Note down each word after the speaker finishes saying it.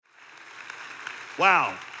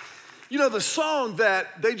Wow. You know, the song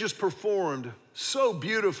that they just performed so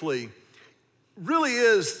beautifully really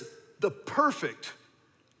is the perfect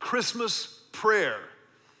Christmas prayer.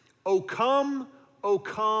 O come,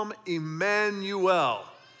 Emmanuel.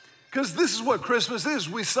 Because this is what Christmas is.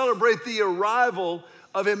 We celebrate the arrival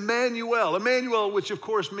of Emmanuel. Emmanuel, which of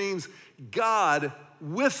course means God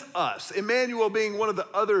with us. Emmanuel being one of the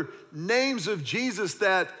other names of Jesus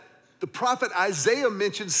that the prophet Isaiah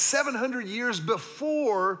mentioned 700 years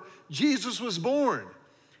before Jesus was born.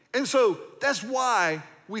 And so that's why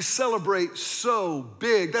we celebrate so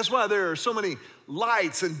big. That's why there are so many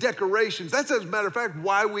lights and decorations. That's, as a matter of fact,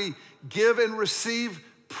 why we give and receive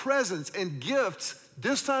presents and gifts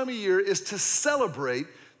this time of year, is to celebrate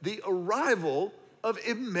the arrival of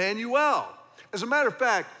Emmanuel. As a matter of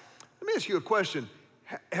fact, let me ask you a question.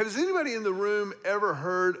 Has anybody in the room ever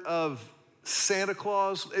heard of Santa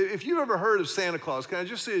Claus? If you've ever heard of Santa Claus, can I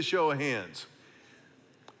just see a show of hands?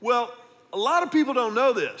 Well, a lot of people don't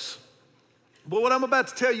know this, but what I'm about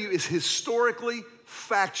to tell you is historically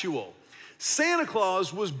factual. Santa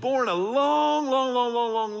Claus was born a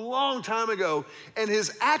long time ago, and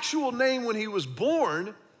his actual name when he was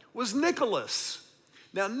born was Nicholas.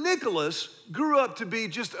 Now, Nicholas grew up to be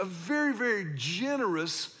just a very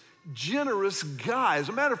generous guy. As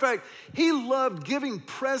a matter of fact, he loved giving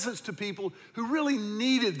presents to people who really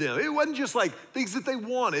needed them. It wasn't just like things that they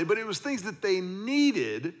wanted, but it was things that they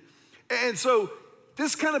needed. And so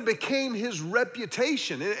this kind of became his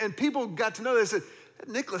reputation. And people got to know, they said, that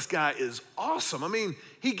Nicholas guy is awesome. I mean,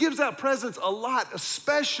 he gives out presents a lot,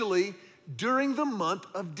 especially during the month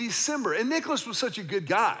of December. And Nicholas was such a good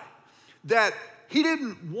guy that he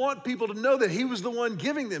didn't want people to know that he was the one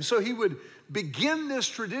giving them. So he would begin this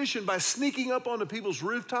tradition by sneaking up onto people's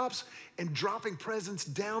rooftops and dropping presents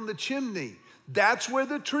down the chimney. That's where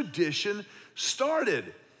the tradition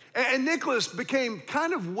started. And Nicholas became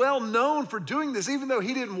kind of well known for doing this, even though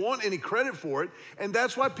he didn't want any credit for it. And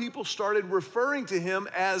that's why people started referring to him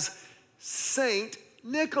as Saint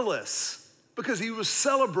Nicholas, because he was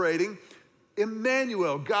celebrating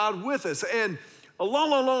Emmanuel, God with us. And a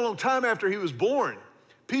long time after he was born,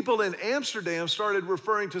 people in Amsterdam started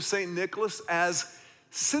referring to Saint Nicholas as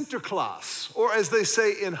Sinterklaas, or as they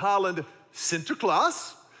say in Holland,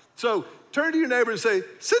 Sinterklaas. So turn to your neighbor and say,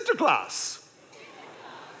 Sinterklaas.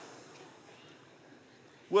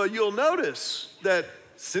 Well, you'll notice that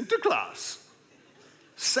Sinterklaas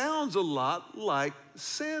sounds a lot like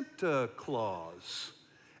Santa Claus.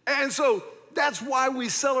 And so that's why we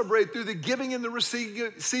celebrate through the giving and the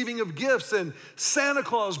receiving of gifts. And Santa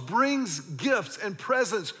Claus brings gifts and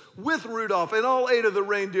presents with Rudolph and all 8 of the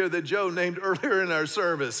reindeer that Joe named earlier in our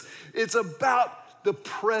service. It's about the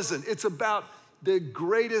present. It's about the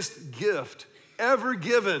greatest gift ever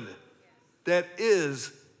given, that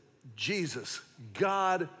is Jesus,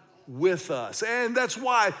 God with us. And that's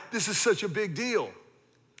why this is such a big deal.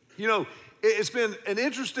 You know, it's been an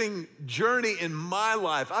interesting journey in my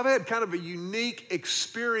life. I've had kind of a unique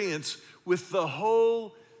experience with the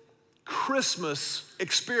whole Christmas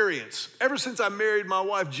experience ever since I married my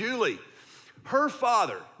wife, Julie. Her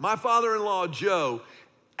father, my father-in-law, Joe,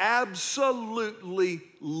 absolutely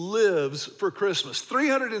lives for Christmas.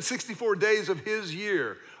 364 days of his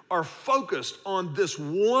year are focused on this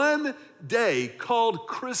one day called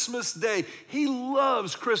Christmas Day. He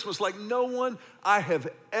loves Christmas like no one I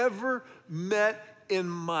have ever met in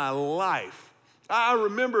my life. I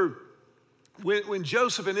remember when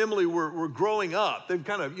Joseph and Emily were growing up. They've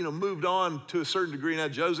kind of, moved on to a certain degree. Now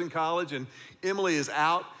Joe's in college and Emily is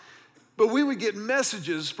out. But we would get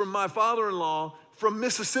messages from my father-in-law from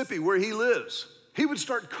Mississippi, where he lives. He would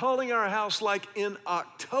start calling our house like in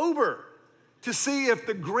October to see if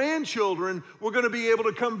the grandchildren were going to be able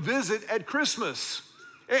to come visit at Christmas.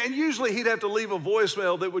 And usually he'd have to leave a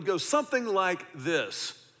voicemail that would go something like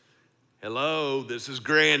this. Hello, this is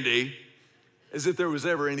Grandy. As if there was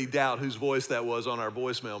ever any doubt whose voice that was on our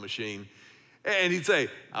voicemail machine. And he'd say,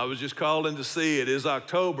 I was just calling to see, it is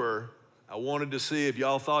October. I wanted to see if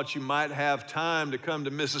y'all thought you might have time to come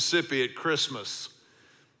to Mississippi at Christmas.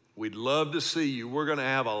 We'd love to see you. We're going to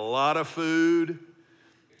have a lot of food.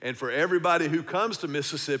 And for everybody who comes to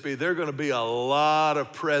Mississippi, there are going to be a lot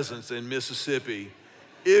of presents in Mississippi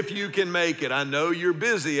if you can make it. I know you're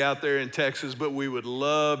busy out there in Texas, but we would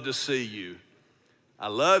love to see you. I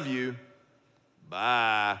love you.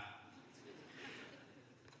 Bye.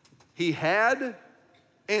 He had,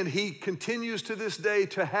 and he continues to this day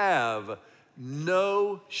to have,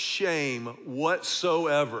 no shame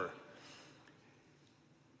whatsoever.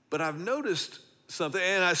 But I've noticed something,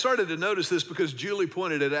 and I started to notice this because Julie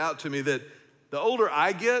pointed it out to me, that the older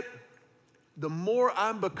I get, the more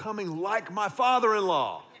I'm becoming like my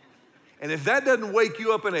father-in-law. And if that doesn't wake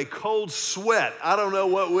you up in a cold sweat, I don't know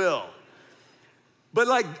what will. But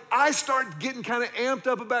like, I start getting kind of amped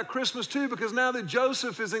up about Christmas too, because now that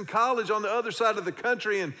Joseph is in college on the other side of the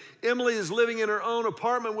country and Emily is living in her own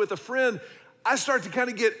apartment with a friend, I start to kind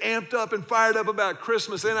of get amped up and fired up about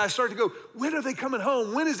Christmas. And I start to go, when are they coming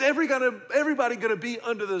home? When is everybody gonna be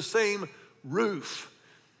under the same roof?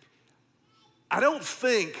 I don't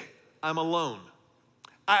think I'm alone.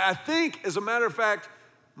 I think, as a matter of fact,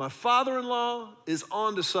 my father-in-law is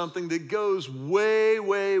onto something that goes way,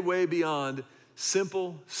 way, way beyond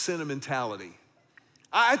simple sentimentality.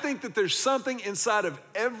 I think that there's something inside of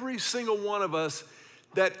every single one of us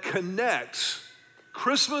that connects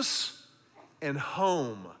Christmas and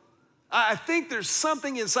home. I think there's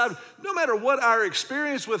something inside, no matter what our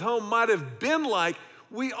experience with home might have been like,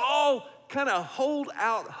 we all kind of hold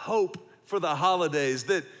out hope for the holidays,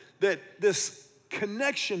 that this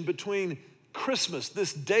connection between Christmas,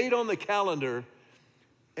 this date on the calendar,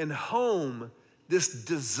 and home, this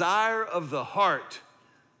desire of the heart,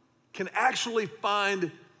 can actually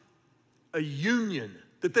find a union,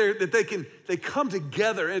 that they come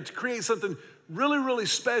together and to create something really, really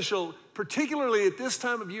special, particularly at this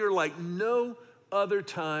time of year like no other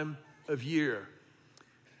time of year.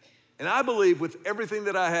 And I believe with everything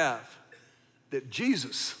that I have that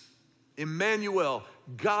Jesus, Emmanuel,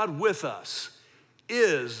 God with us,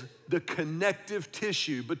 is the connective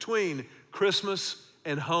tissue between Christmas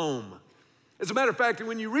and home. As a matter of fact,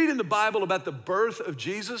 when you read in the Bible about the birth of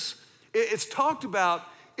Jesus, it's talked about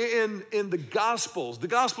in the Gospels. The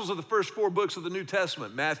Gospels are the first 4 books of the New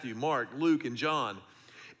Testament: Matthew, Mark, Luke, and John.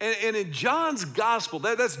 And in John's Gospel,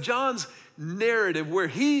 that's John's narrative where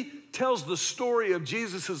he tells the story of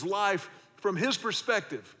Jesus' life from his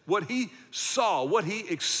perspective, what he saw, what he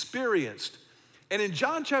experienced. And in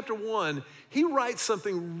John chapter 1, he writes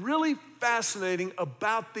something really fascinating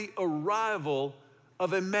about the arrival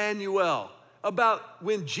of Emmanuel, about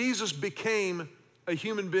when Jesus became a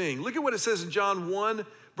human being. Look at what it says in John 1,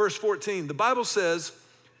 verse 14. The Bible says,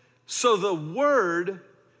 "So the Word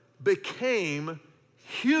became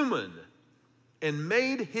human and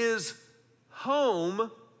made his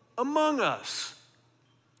home among us."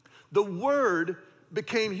 The Word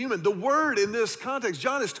became human. The Word in this context,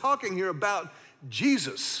 John is talking here about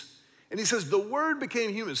Jesus. And he says, the Word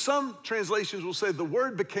became human. Some translations will say the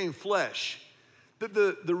Word became flesh.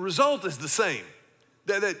 The result is the same.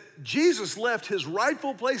 That Jesus left his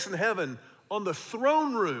rightful place in heaven on the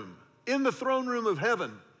throne room, in the throne room of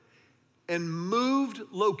heaven, and moved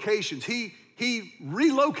locations. He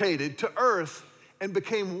relocated to earth and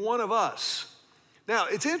became one of us. Now,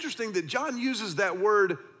 it's interesting that John uses that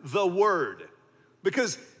word, the Word,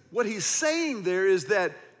 because what he's saying there is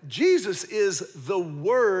that Jesus is the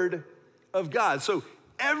Word of God. So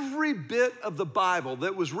every bit of the Bible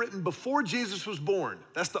that was written before Jesus was born,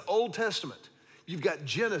 that's the Old Testament. You've got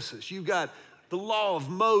Genesis, you've got the law of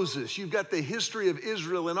Moses, you've got the history of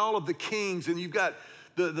Israel and all of the kings, and you've got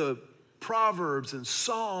the Proverbs and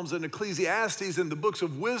Psalms and Ecclesiastes and the books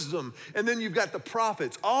of wisdom, and then you've got the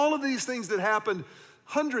prophets. All of these things that happened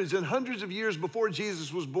hundreds and hundreds of years before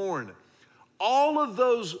Jesus was born. All of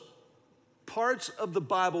those parts of the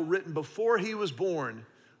Bible written before he was born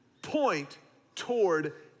point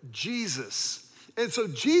toward Jesus. And so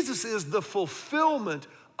Jesus is the fulfillment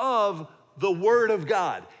of the Word of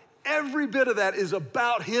God. Every bit of that is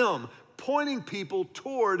about him, pointing people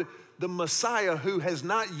toward the Messiah who has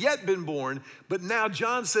not yet been born, but now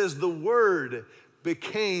John says the Word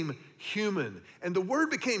became human. And the Word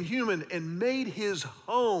became human and made his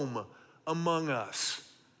home among us.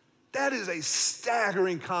 That is a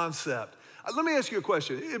staggering concept. Let me ask you a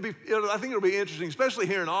question. I think it'll be interesting, especially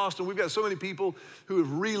here in Austin. We've got so many people who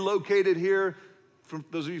have relocated here. From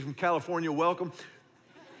those of you from California, welcome.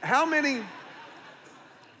 How many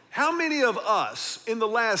of us in the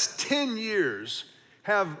last 10 years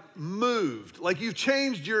have moved? Like you've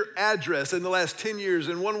changed your address in the last 10 years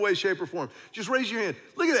in one way, shape, or form. Just raise your hand.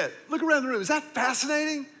 Look at that. Look around the room. Is that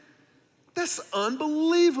fascinating? That's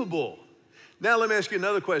unbelievable. Now let me ask you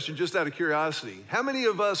another question, just out of curiosity. How many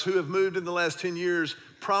of us who have moved in the last 10 years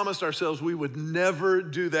promised ourselves we would never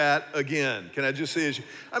do that again? Can I just say,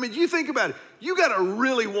 you think about it. You gotta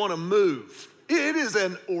really wanna move. It is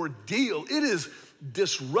an ordeal. It is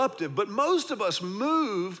disruptive, but most of us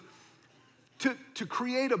move to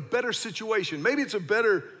create a better situation. Maybe it's a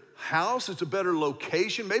better house, it's a better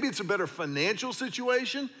location, maybe it's a better financial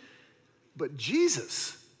situation, but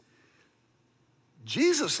Jesus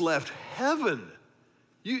left heaven.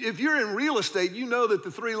 If you're in real estate, you know that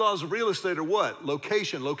the 3 laws of real estate are what?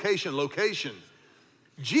 Location, location, location.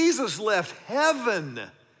 Jesus left heaven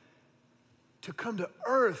to come to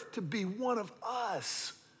earth to be one of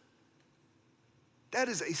us. That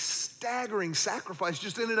is a staggering sacrifice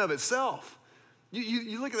just in and of itself.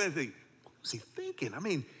 You look at that and think, what was he thinking? I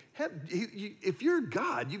mean, if you're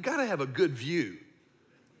God, you've got to have a good view.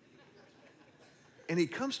 And he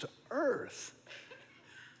comes to earth,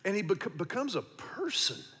 and he becomes a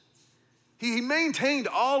person. He maintained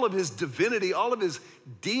all of his divinity, all of his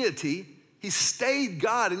deity. He stayed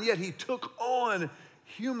God, and yet he took on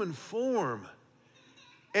human form.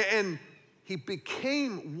 And he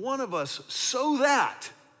became one of us so that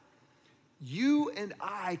you and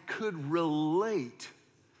I could relate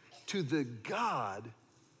to the God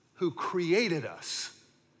who created us.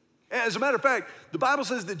 As a matter of fact, the Bible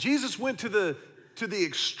says that Jesus went to the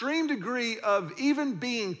extreme degree of even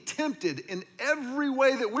being tempted in every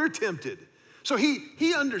way that we're tempted. So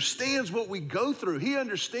he understands what we go through. He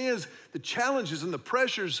understands the challenges and the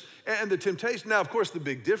pressures and the temptation. Now, of course, the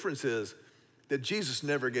big difference is that Jesus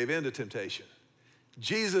never gave in to temptation.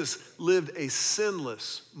 Jesus lived a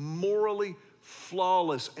sinless, morally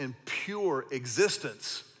flawless, and pure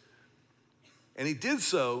existence. And he did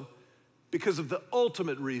so because of the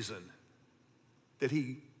ultimate reason that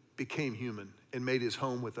he became human and made his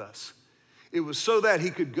home with us. It was so that he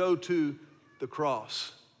could go to the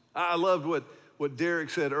cross. I loved what Derek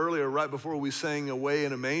said earlier, right before we sang Away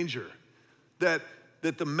in a Manger, that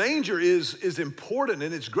the manger is important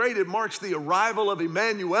and it's great. It marks the arrival of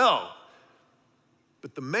Emmanuel.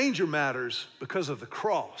 But the manger matters because of the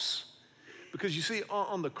cross. Because you see,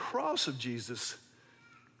 on the cross of Jesus,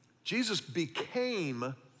 Jesus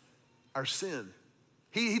became our sin.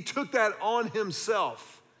 He took that on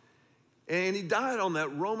himself. And he died on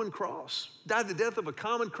that Roman cross. Died the death of a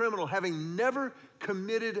common criminal, having never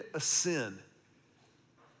committed a sin.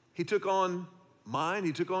 He took on mine,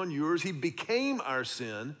 he took on yours. He became our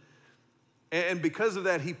sin. And because of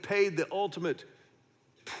that, he paid the ultimate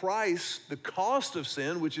price, the cost of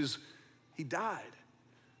sin, which is he died.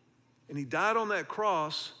 And he died on that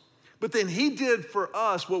cross. But then he did for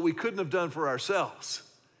us what we couldn't have done for ourselves.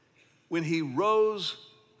 When he rose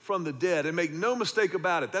from the dead, and make no mistake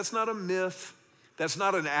about it, that's not a myth, that's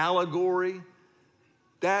not an allegory,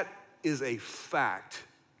 that is a fact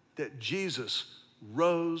that Jesus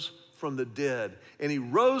rose from the dead, and he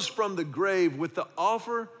rose from the grave with the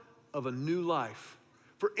offer of a new life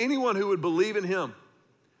for anyone who would believe in him,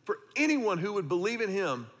 for anyone who would believe in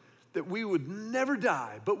him, that we would never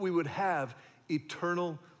die, but we would have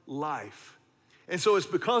eternal life. And so it's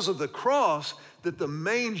because of the cross that the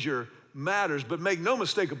manger matters. But make no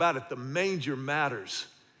mistake about it, the manger matters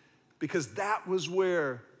because that was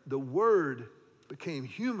where the Word became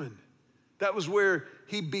human. That was where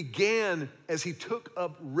he began as he took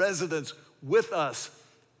up residence with us,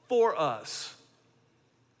 for us.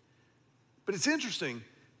 But it's interesting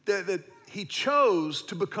that he chose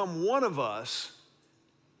to become one of us,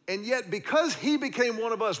 and yet because he became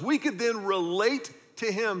one of us, we could then relate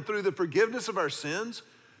to him through the forgiveness of our sins,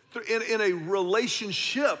 in a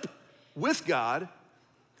relationship with God.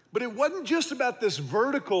 But it wasn't just about this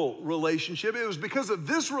vertical relationship. It was because of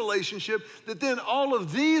this relationship that then all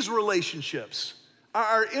of these relationships,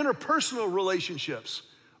 our interpersonal relationships,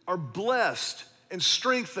 are blessed and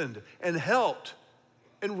strengthened and helped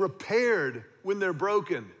and repaired when they're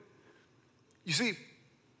broken. You see,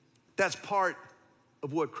 that's part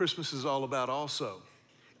of what Christmas is all about also.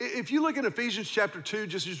 If you look at Ephesians chapter 2,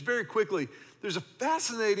 just very quickly, there's a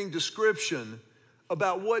fascinating description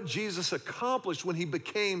about what Jesus accomplished when he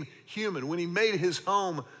became human, when he made his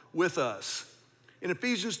home with us. In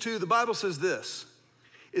Ephesians 2, the Bible says this.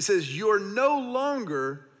 It says, "You're no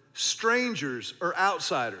longer strangers or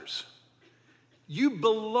outsiders. You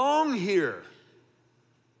belong here.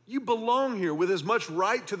 You belong here with as much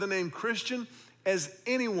right to the name Christian as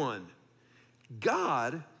anyone.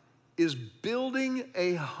 God is building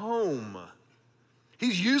a home.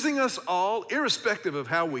 He's using us all, irrespective of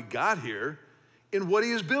how we got here, in what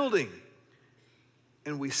he is building.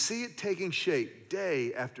 And we see it taking shape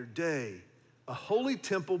day after day. A holy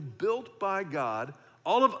temple built by God,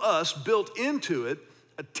 all of us built into it,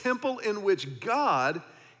 a temple in which God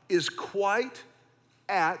is quite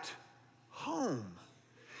at home."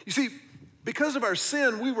 You see, because of our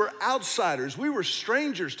sin, we were outsiders. We were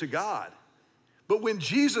strangers to God. But when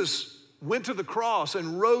Jesus went to the cross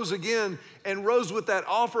and rose again and rose with that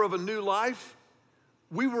offer of a new life,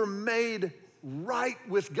 we were made right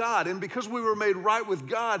with God. And because we were made right with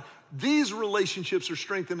God, these relationships are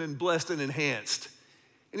strengthened and blessed and enhanced.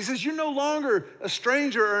 And he says, you're no longer a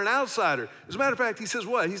stranger or an outsider. As a matter of fact, he says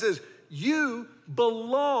what? He says, you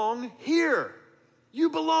belong here. You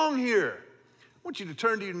belong here. want you to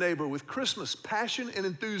turn to your neighbor with Christmas passion and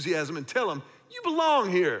enthusiasm and tell them, you belong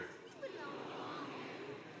here.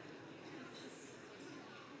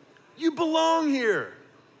 You belong here.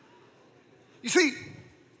 You see,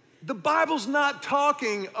 the Bible's not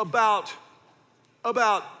talking about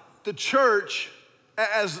the church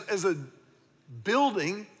as a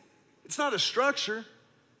building. It's not a structure.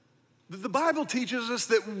 The Bible teaches us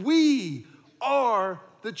that we are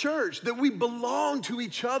the church, that we belong to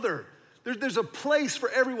each other. There's a place for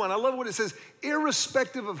everyone. I love what it says,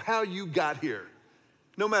 irrespective of how you got here.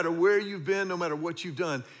 No matter where you've been, no matter what you've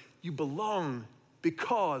done, you belong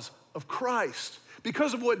because of Christ.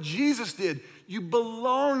 Because of what Jesus did, you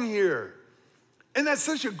belong here. And that's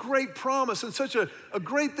such a great promise and such a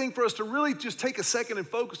great thing for us to really just take a second and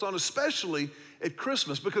focus on, especially at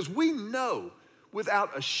Christmas, because we know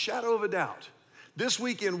without a shadow of a doubt, this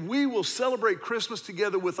weekend we will celebrate Christmas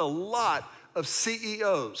together with a lot of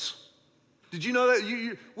CEOs. Did you know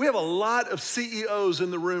that? We have a lot of CEOs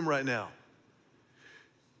in the room right now.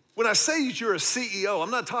 When I say that you're a CEO,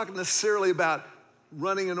 I'm not talking necessarily about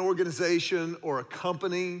running an organization or a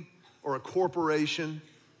company or a corporation.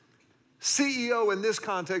 CEO in this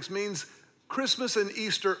context means Christmas and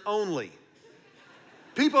Easter only.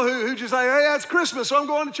 People who just say, hey, it's Christmas, so I'm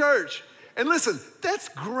going to church. And listen, that's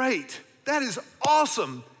great. That is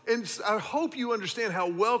awesome. And I hope you understand how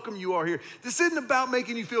welcome you are here. This isn't about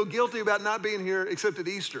making you feel guilty about not being here except at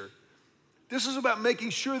Easter. This is about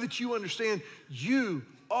making sure that you understand you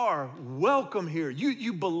are welcome here.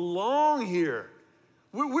 You belong here.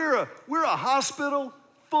 We're a hospital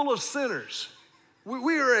full of sinners.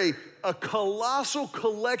 We are a colossal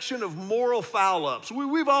collection of moral foul-ups.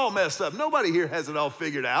 We've all messed up. Nobody here has it all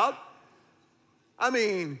figured out. I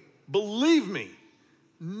mean, believe me,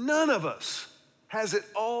 none of us has it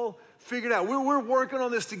all figured out. We're working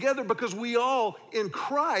on this together because we all in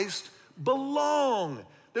Christ belong.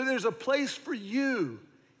 There's a place for you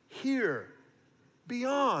here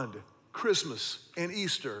beyond Christmas and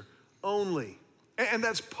Easter only. And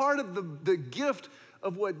that's part of the gift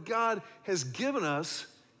of what God has given us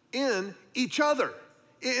in each other,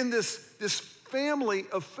 in this family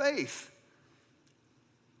of faith.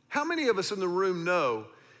 How many of us in the room know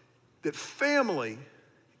that family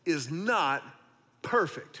is not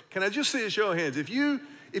perfect? Can I just see a show of hands? If you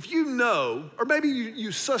know, or maybe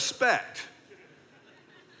you suspect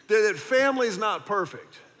that family is not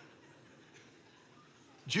perfect.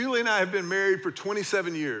 Julie and I have been married for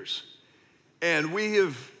 27 years, and we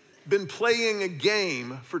have been playing a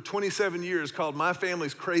game for 27 years called My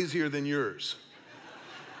Family's Crazier Than Yours.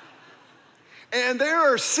 And there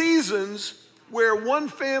are seasons where one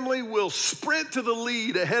family will sprint to the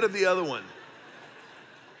lead ahead of the other one.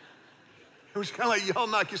 It was kind of like, y'all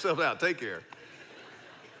knock yourself out, take care.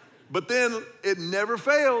 But then it never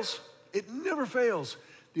fails. It never fails.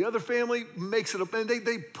 The other family makes it up, and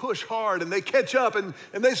they push hard, and they catch up, and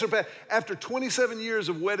they surpass. After 27 years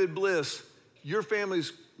of wedded bliss,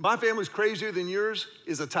 my family's crazier than yours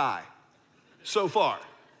is a tie so far.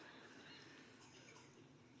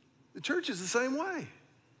 The church is the same way.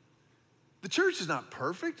 The church is not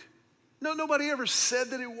perfect. No, nobody ever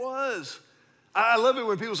said that it was. I love it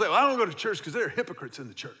when people say, well, I don't go to church because there are hypocrites in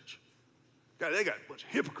the church. God, they got a bunch of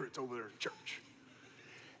hypocrites over there in church.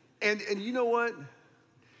 And you know what?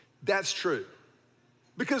 That's true.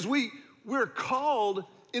 Because we're called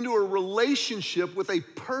into a relationship with a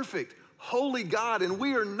perfect, holy God, and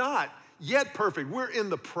we are not yet perfect. We're in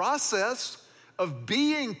the process of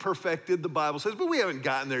being perfected, the Bible says, but we haven't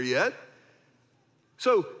gotten there yet.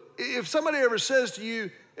 So if somebody ever says to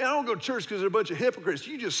you, I don't go to church because they're a bunch of hypocrites,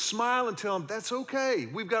 you just smile and tell them, that's okay.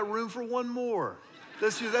 We've got room for one more.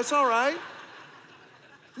 That's all right.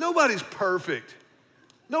 Nobody's perfect.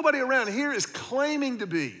 Nobody around here is claiming to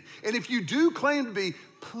be. And if you do claim to be,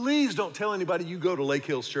 please don't tell anybody you go to Lake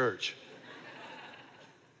Hills Church.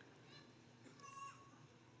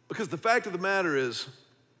 Because the fact of the matter is,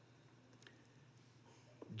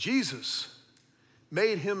 Jesus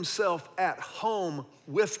made himself at home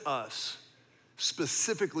with us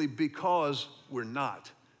specifically because we're not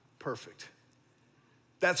perfect.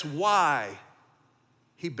 That's why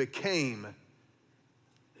he became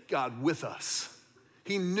God with us.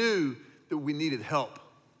 He knew that we needed help.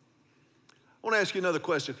 I want to ask you another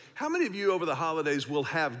question. How many of you over the holidays will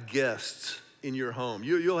have guests in your home?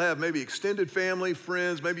 You'll have maybe extended family,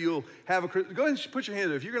 friends, maybe you'll have go ahead and put your hand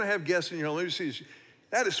up. If you're going to have guests in your home, let me see this.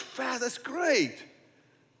 That is fast, that's great.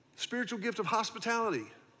 Spiritual gift of hospitality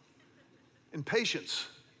and patience.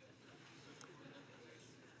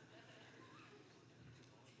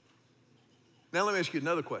 Now let me ask you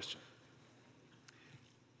another question.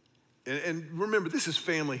 And remember, this is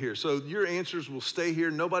family here, so your answers will stay here.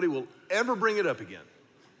 Nobody will ever bring it up again.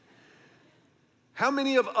 How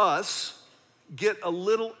many of us get a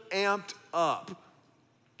little amped up,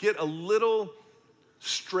 get a little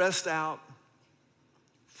stressed out,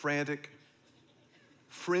 frantic,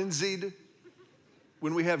 frenzied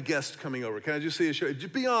when we have guests coming over? Can I just see a show?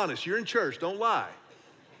 Just be honest. You're in church. Don't lie.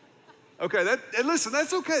 Okay, and listen,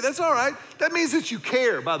 that's okay. That's all right. That means that you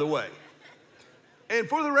care, by the way. And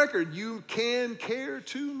for the record, you can care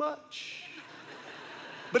too much.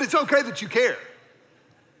 But it's okay that you care.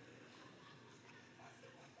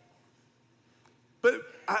 But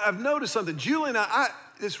I've noticed something. Julie and I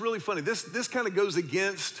it's really funny. This kind of goes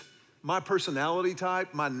against my personality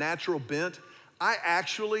type, my natural bent. I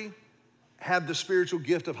actually have the spiritual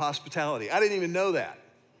gift of hospitality. I didn't even know that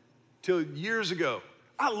till years ago.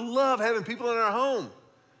 I love having people in our home.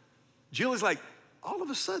 Julie's like, all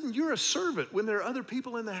of a sudden you're a servant when there are other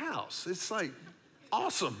people in the house. It's like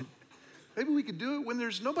awesome. Maybe we could do it when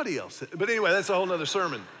there's nobody else. But anyway, that's a whole nother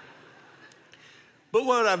sermon. But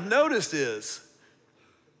what I've noticed is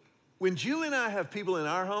when Julie and I have people in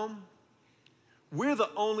our home, we're the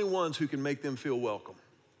only ones who can make them feel welcome.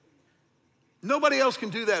 Nobody else can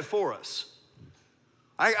do that for us.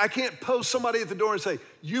 I can't post somebody at the door and say,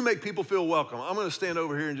 you make people feel welcome. I'm gonna stand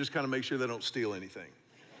over here and just kind of make sure they don't steal anything.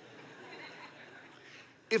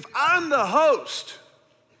 If I'm the host,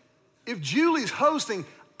 if Julie's hosting,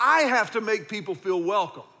 I have to make people feel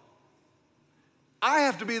welcome. I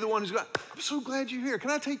have to be the one who's going, I'm so glad you're here.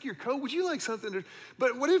 Can I take your coat? Would you like something?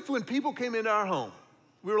 But what if when people came into our home,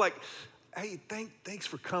 we were like, hey, thanks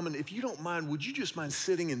for coming. If you don't mind, would you just mind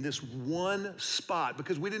sitting in this one spot?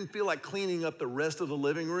 Because we didn't feel like cleaning up the rest of the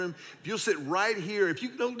living room. If you'll sit right here, if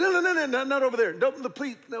you, no, not over there.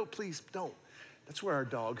 Please don't. That's where our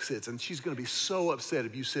dog sits, and she's gonna be so upset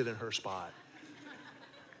if you sit in her spot.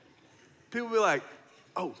 People will be like,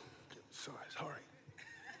 oh, sorry.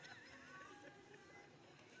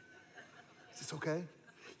 Is this okay?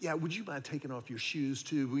 Yeah, would you mind taking off your shoes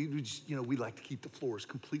too? We like to keep the floors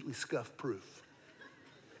completely scuff-proof.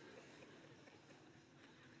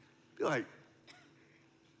 Be like,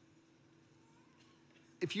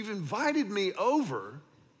 if you've invited me over,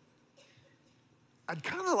 I'd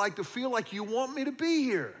kind of like to feel like you want me to be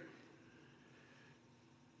here.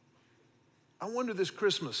 I wonder this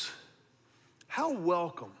Christmas, how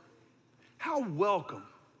welcome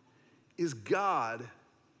is God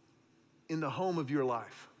in the home of your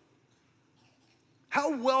life?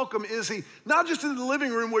 How welcome is he, not just in the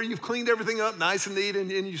living room where you've cleaned everything up nice and neat and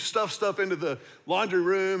you stuff stuff into the laundry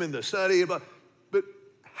room and the study, but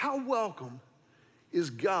how welcome is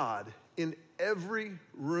God in every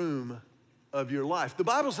room of your life? The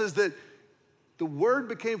Bible says that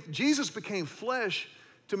Jesus became flesh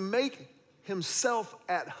to make himself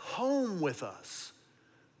at home with us.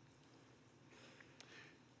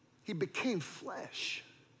 He became flesh.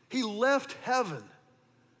 He left heaven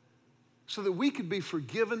so that we could be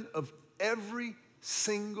forgiven of every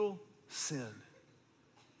single sin.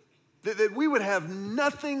 That we would have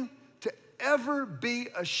nothing to ever be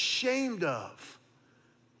ashamed of.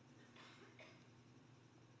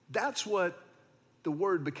 That's what the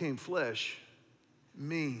word became flesh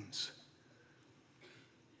means.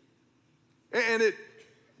 And it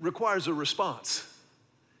requires a response.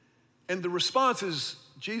 And the response is,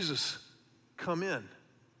 Jesus, come in.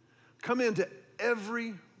 Come into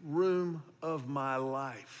every room of my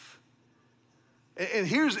life. And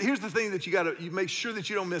here's the thing that you make sure that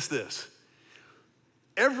you don't miss this.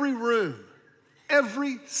 Every room,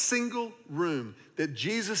 every single room that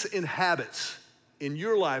Jesus inhabits in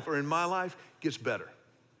your life or in my life gets better.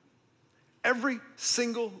 Every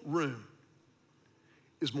single room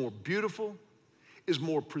is more beautiful, is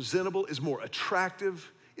more presentable, is more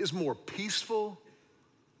attractive, is more peaceful.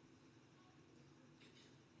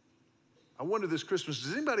 I wonder this Christmas,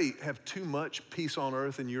 does anybody have too much peace on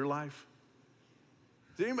earth in your life?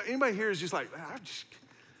 Does anybody here is just like,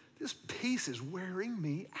 this peace is wearing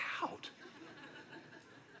me out.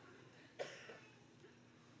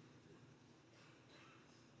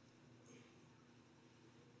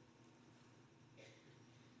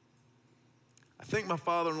 I think my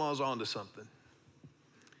father-in-law is onto something.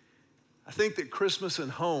 I think that Christmas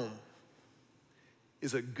and home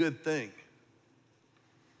is a good thing.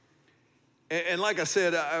 And like I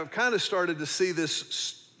said, I've kind of started to see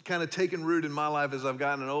this kind of taking root in my life as I've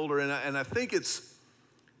gotten older, and I think it's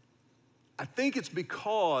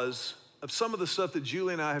because of some of the stuff that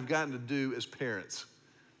Julie and I have gotten to do as parents.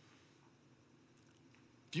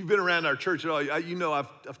 If you've been around our church at all, you know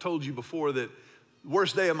I've told you before that the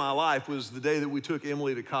worst day of my life was the day that we took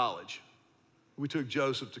Emily to college. We took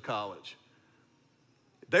Joseph to college.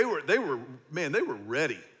 They were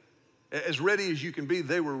ready. As ready as you can be,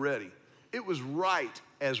 they were ready. It was right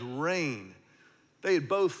as rain. They had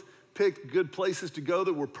both picked good places to go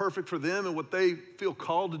that were perfect for them and what they feel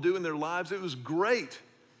called to do in their lives. It was great.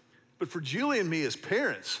 But for Julie and me as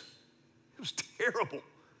parents, it was terrible.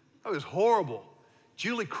 It was horrible.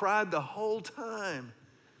 Julie cried the whole time.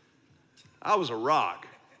 I was a rock.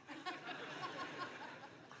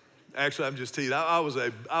 Actually, I'm just teasing. I was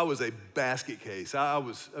a basket case. It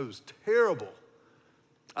was terrible.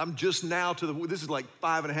 I'm just now this is like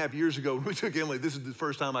 5.5 years ago when we took Emily. This is the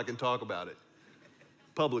first time I can talk about it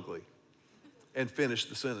publicly and finish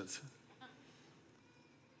the sentence.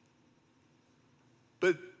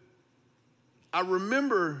 But I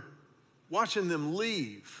remember watching them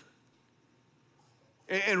leave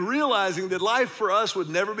and realizing that life for us would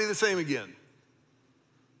never be the same again.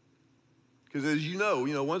 Because as you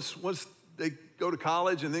know, once they go to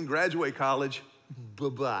college and then graduate college,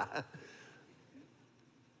 bye-bye.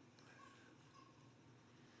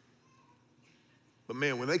 But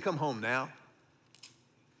man, when they come home now,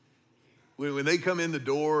 when they come in the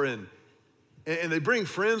door and they bring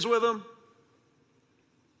friends with them,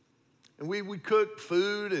 and we cook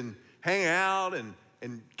food and hang out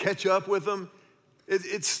and catch up with them,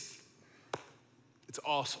 it's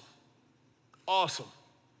awesome. Awesome.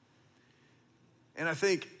 And I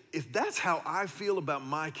think if that's how I feel about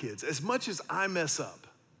my kids, as much as I mess up,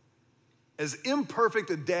 as imperfect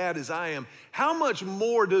a dad as I am, how much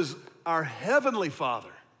more does our Heavenly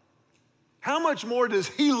Father, how much more does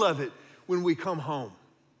He love it when we come home?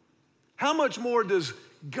 How much more does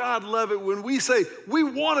God love it when we say we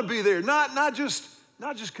want to be there, not just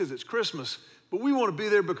because it's Christmas, but we want to be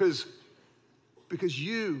there because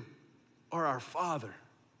you are our Father,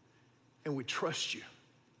 and we trust you,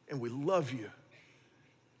 and we love you,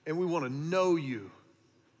 and we want to know you.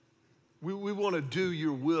 We want to do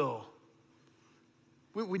your will.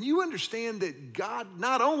 When you understand that God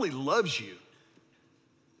not only loves you,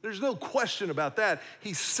 there's no question about that.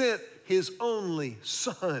 He sent His only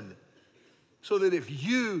Son so that if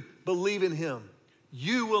you believe in Him,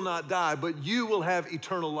 you will not die, but you will have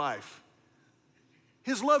eternal life.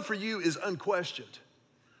 His love for you is unquestioned.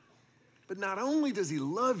 But not only does He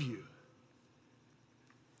love you,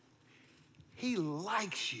 He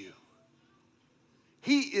likes you.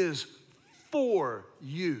 He is for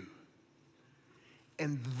you.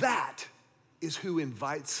 And that is who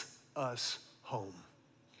invites us home.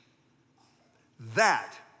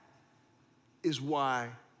 That is why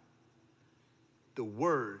the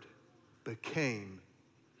Word became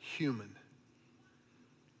human.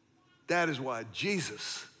 That is why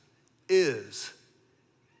Jesus is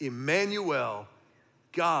Emmanuel,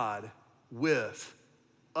 God with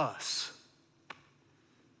us.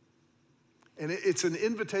 And it's an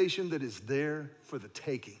invitation that is there for the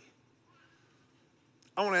taking.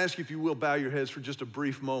 I want to ask you, if you will, bow your heads for just a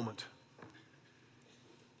brief moment.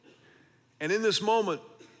 And in this moment,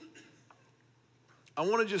 I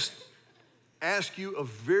want to just ask you a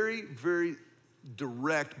very, very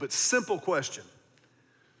direct but simple question.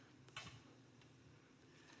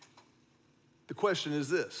 The question is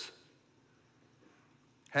this: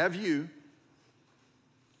 have you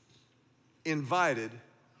invited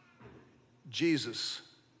Jesus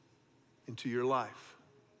into your life?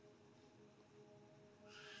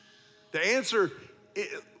 The answer,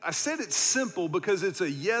 I said it's simple because it's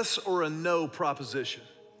a yes or a no proposition.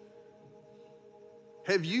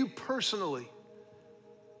 Have you personally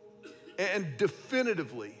and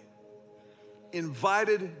definitively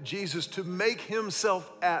invited Jesus to make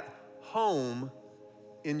Himself at home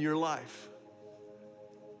in your life?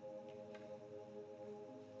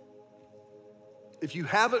 If you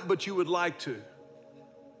haven't, but you would like to,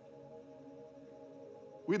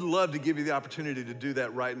 we'd love to give you the opportunity to do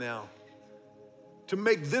that right now. To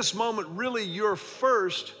make this moment really your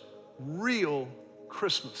first real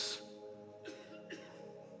Christmas.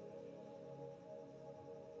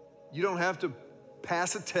 You don't have to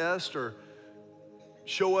pass a test or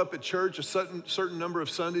show up at church a certain number of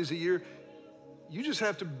Sundays a year. You just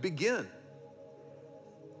have to begin.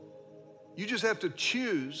 You just have to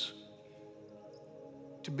choose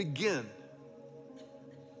to begin.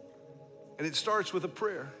 And it starts with a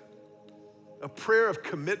prayer of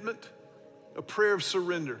commitment, a prayer of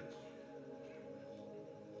surrender.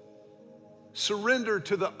 Surrender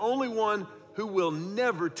to the only one who will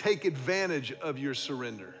never take advantage of your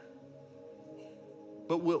surrender,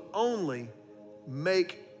 but will only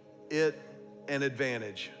make it an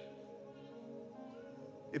advantage.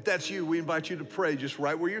 If that's you, we invite you to pray just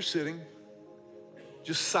right where you're sitting,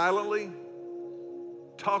 just silently,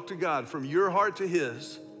 talk to God from your heart to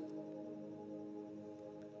his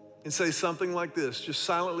and say something like this. Just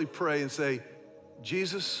silently pray and say,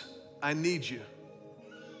 Jesus, I need you.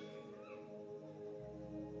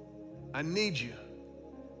 I need you.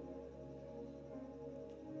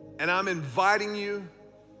 And I'm inviting you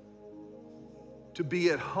to be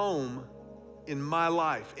at home in my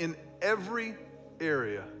life, in every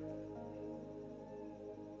area.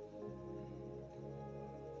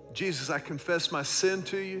 Jesus, I confess my sin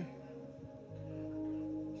to you.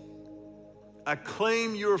 I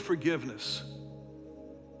claim your forgiveness.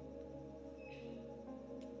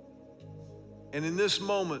 And in this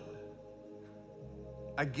moment,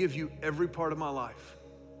 I give you every part of my life.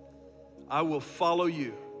 I will follow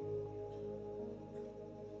you.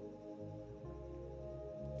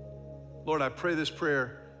 Lord, I pray this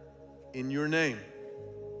prayer in your name.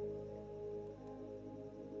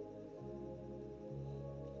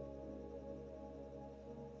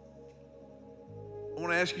 I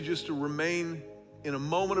want to ask you just to remain in a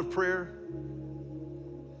moment of prayer,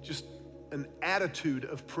 just an attitude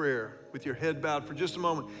of prayer with your head bowed for just a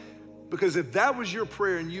moment. Because if that was your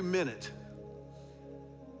prayer and you meant it,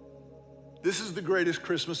 this is the greatest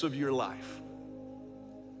Christmas of your life.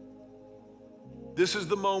 This is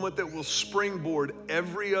the moment that will springboard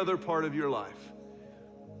every other part of your life.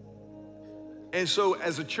 And so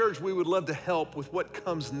as a church, we would love to help with what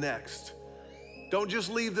comes next. Don't just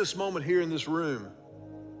leave this moment here in this room.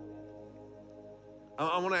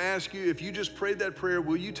 I want to ask you, if you just prayed that prayer,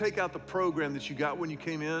 will you take out the program that you got when you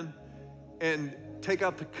came in and take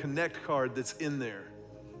out the Connect card that's in there?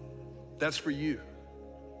 That's for you.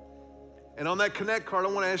 And on that Connect card, I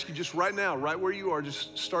want to ask you just right now, right where you are,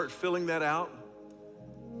 just start filling that out.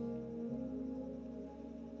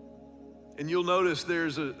 And you'll notice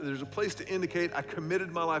there's a place to indicate I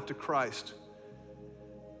committed my life to Christ.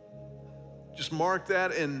 Just mark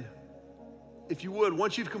that, and if you would,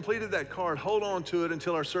 once you've completed that card, hold on to it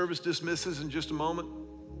until our service dismisses in just a moment.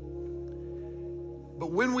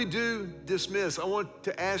 But when we do dismiss, I want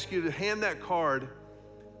to ask you to hand that card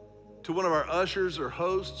to one of our ushers or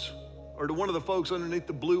hosts, or to one of the folks underneath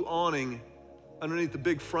the blue awning, underneath the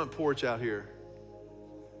big front porch out here.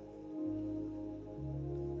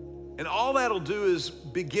 And all that'll do is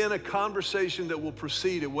begin a conversation that will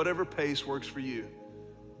proceed at whatever pace works for you,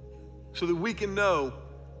 so that we can know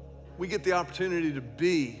we get the opportunity to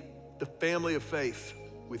be the family of faith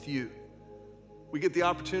with you. We get the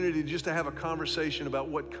opportunity just to have a conversation about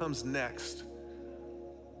what comes next.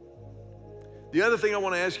 The other thing I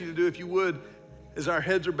want to ask you to do, if you would, as our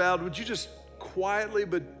heads are bowed, would you just quietly,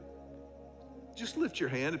 but just lift your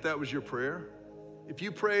hand if that was your prayer? If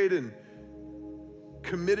you prayed and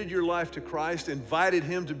committed your life to Christ, invited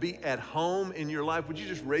him to be at home in your life, would you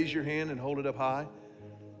just raise your hand and hold it up high?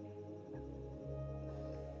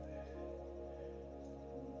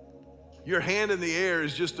 Your hand in the air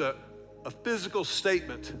is just a physical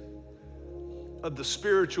statement of the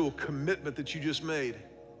spiritual commitment that you just made.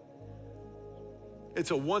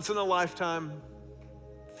 It's a once-in-a-lifetime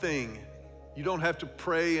thing. You don't have to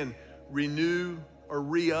pray and renew or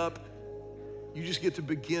re-up. You just get to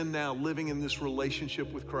begin now living in this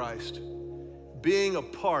relationship with Christ, being a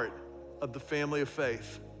part of the family of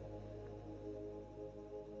faith.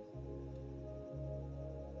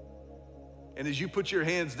 And as you put your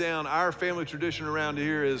hands down, our family tradition around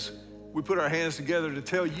here is we put our hands together to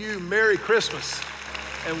tell you Merry Christmas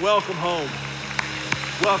and welcome home.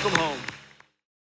 Welcome home.